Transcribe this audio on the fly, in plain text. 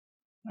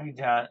Hey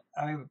John,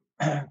 I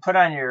put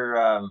on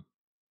your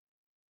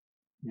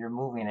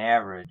moving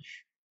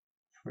average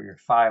for your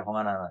 5-1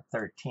 on a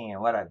 13.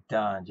 What I've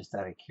done, just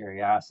out of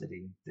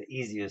curiosity, the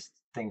easiest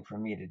thing for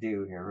me to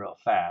do here real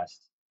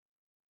fast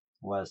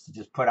was to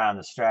just put on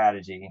the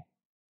strategy,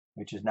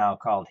 which is now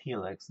called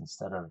Helix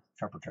instead of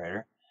Triple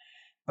Trader.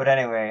 But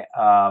anyway,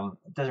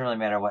 it doesn't really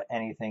matter what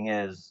anything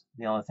is.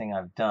 The only thing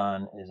I've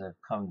done is I've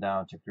come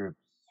down to group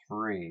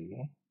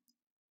 3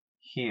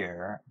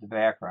 here, the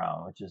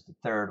background, which is the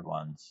third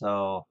one.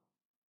 So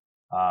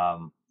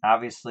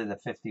obviously the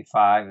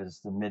 55 is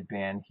the mid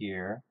band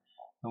here.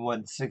 The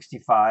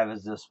 165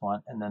 is this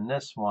one, and then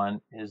this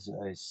one is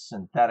a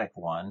synthetic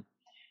one.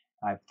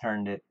 I've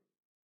turned it.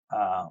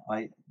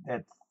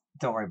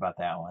 Don't worry about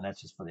that one.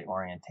 That's just for the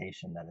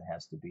orientation that it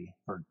has to be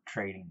for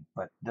trading.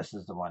 But this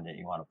is the one that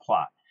you want to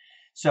plot.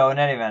 So in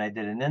any event, I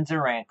did a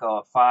Ninza Renko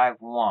of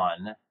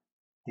 5-1.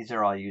 These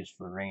are all used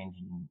for range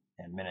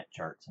and minute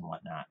charts and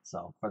whatnot.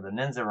 So for the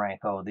Ninza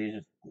Renko, these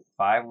are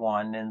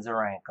 5-1 Ninza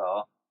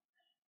Renko,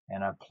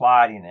 and I'm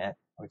plotting it,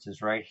 which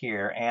is right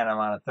here, and I'm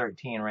on a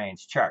 13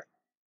 range chart.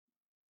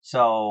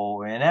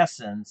 So in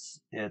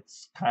essence,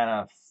 it's kind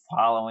of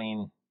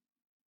following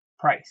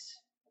price.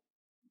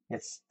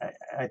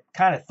 I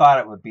kind of thought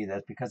it would be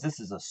this because this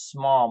is a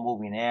small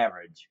moving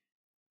average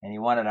and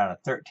you want it on a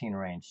 13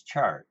 range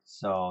chart.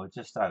 So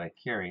just out of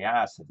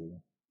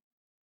curiosity,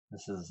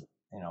 this is,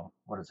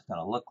 what it's going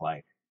to look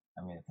like.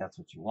 I mean, if that's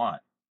what you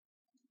want.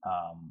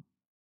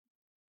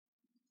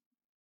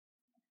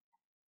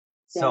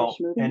 So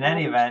in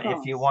any event,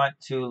 if you want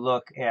to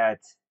look at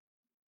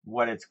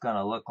what it's going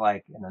to look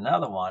like in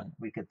another one,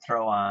 we could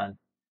throw on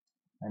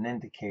an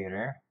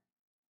indicator.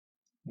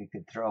 We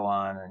could throw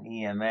on an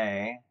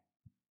EMA,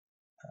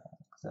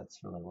 because that's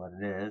really what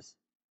it is.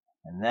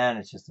 And then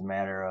it's just a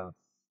matter of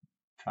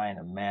trying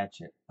to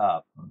match it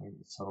up.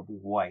 So it'll be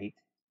white.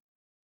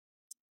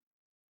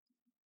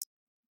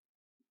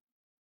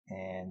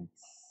 And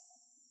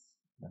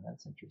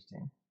that's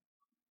interesting.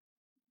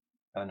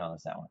 Oh, no,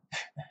 that's that one.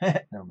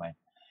 Never mind.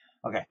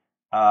 Okay.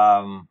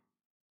 Probably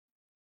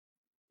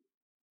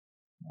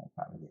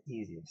the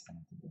easiest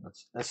thing to do.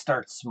 Let's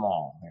start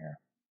small here.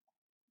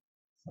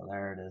 So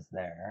there it is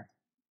there.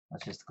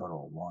 Let's just go to a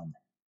 1.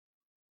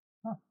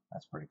 Oh,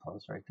 that's pretty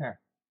close right there.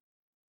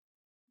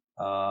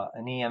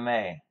 An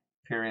EMA,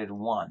 period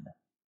 1.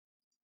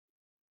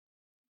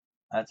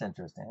 That's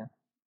interesting.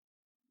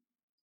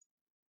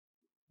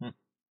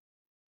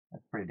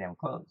 That's pretty damn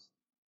close.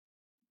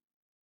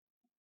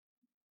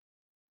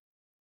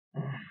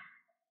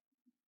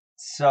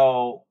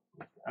 So,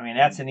 I mean,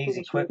 that's an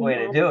easy, quick way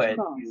to do it.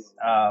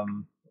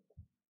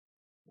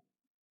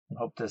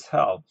 Hope this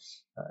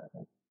helps.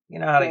 You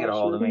know how to get a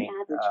hold of me.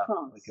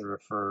 We could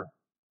refer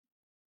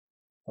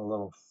a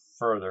little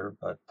further,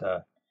 but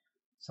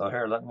so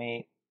here, let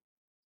me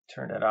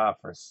turn it off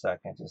for a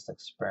second. Just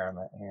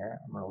experiment here.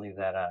 I'm going to leave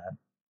that on.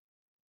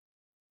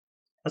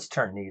 Let's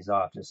turn these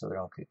off just so they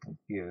don't get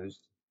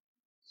confused.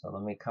 So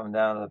let me come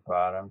down to the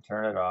bottom,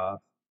 turn it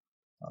off.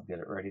 I'll get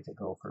it ready to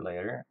go for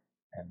later.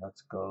 And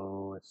let's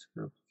go, it's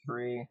group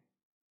 3.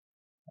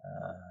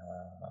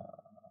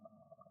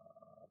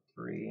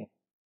 3.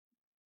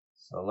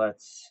 So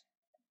let's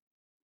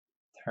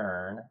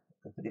turn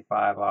the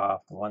 55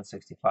 off, the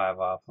 165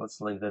 off. Let's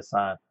leave this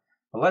on.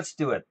 But let's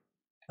do it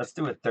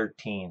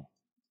 13-2.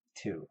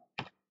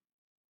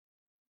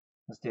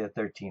 Let's do a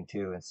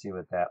 13-2 and see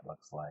what that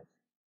looks like.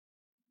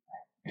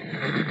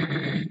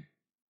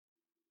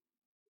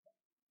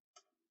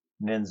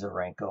 Ninza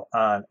Renko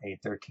on a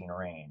 13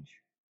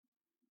 range.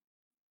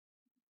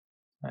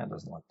 That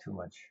doesn't look too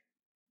much.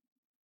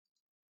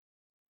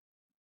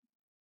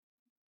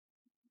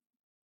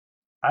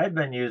 I've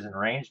been using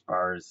range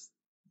bars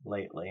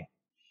lately.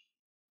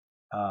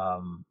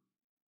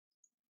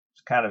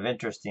 It's kind of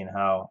interesting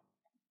how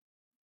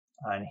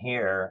on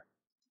here,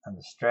 on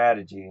the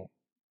strategy,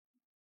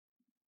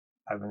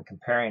 I've been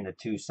comparing the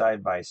two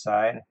side by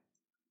side.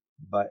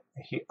 But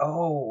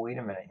oh, wait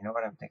a minute. You know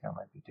what I think I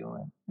might be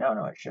doing?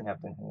 No, I shouldn't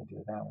have been going to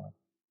do that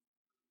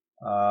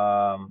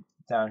one.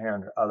 Down here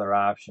under other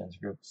options,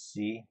 group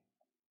C.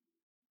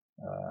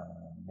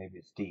 Maybe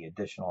it's D,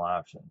 additional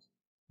options.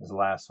 Is the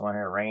last one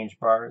here, range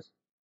bars.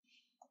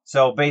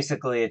 So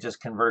basically, it just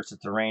converts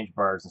it to range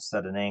bars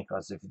instead of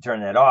Renko. So if you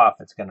turn that off,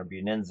 it's going to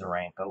be Ninza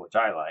Renko, which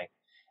I like.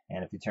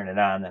 And if you turn it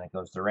on, then it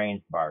goes to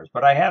range bars.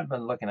 But I have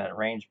been looking at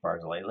range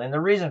bars lately. And the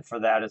reason for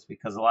that is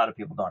because a lot of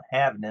people don't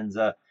have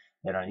Ninza.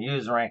 They don't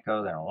use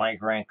Renko. They don't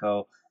like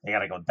Renko. They got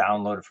to go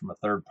download it from a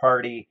third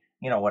party.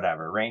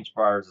 Whatever. Range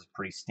bars is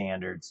pretty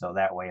standard, so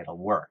that way it'll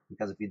work.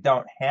 Because if you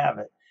don't have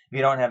it, if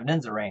you don't have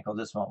Ninza Renko,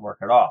 this won't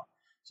work at all.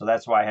 So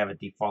that's why I have it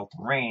default to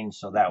range,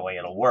 so that way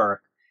it'll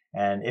work.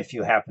 And if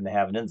you happen to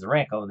have an Ninza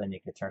Renko, then you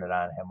can turn it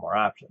on and have more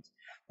options.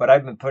 But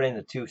I've been putting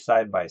the two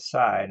side by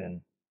side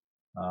and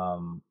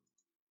kind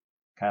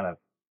of,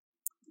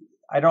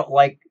 I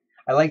like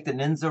the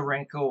Ninza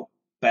Renko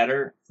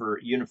better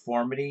for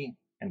uniformity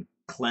and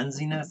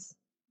cleansiness.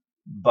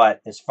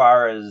 But as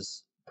far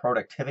as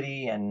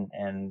productivity and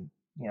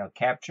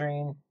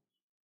capturing,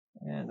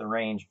 And the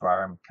range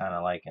bar I'm kind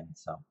of liking.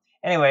 So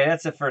anyway,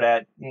 that's it for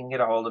that. You can get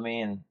a hold of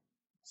me and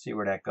see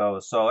where that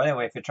goes. So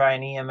anyway, if you try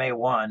an EMA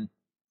 1,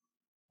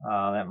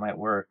 that might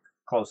work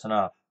close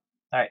enough.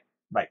 All right,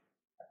 bye.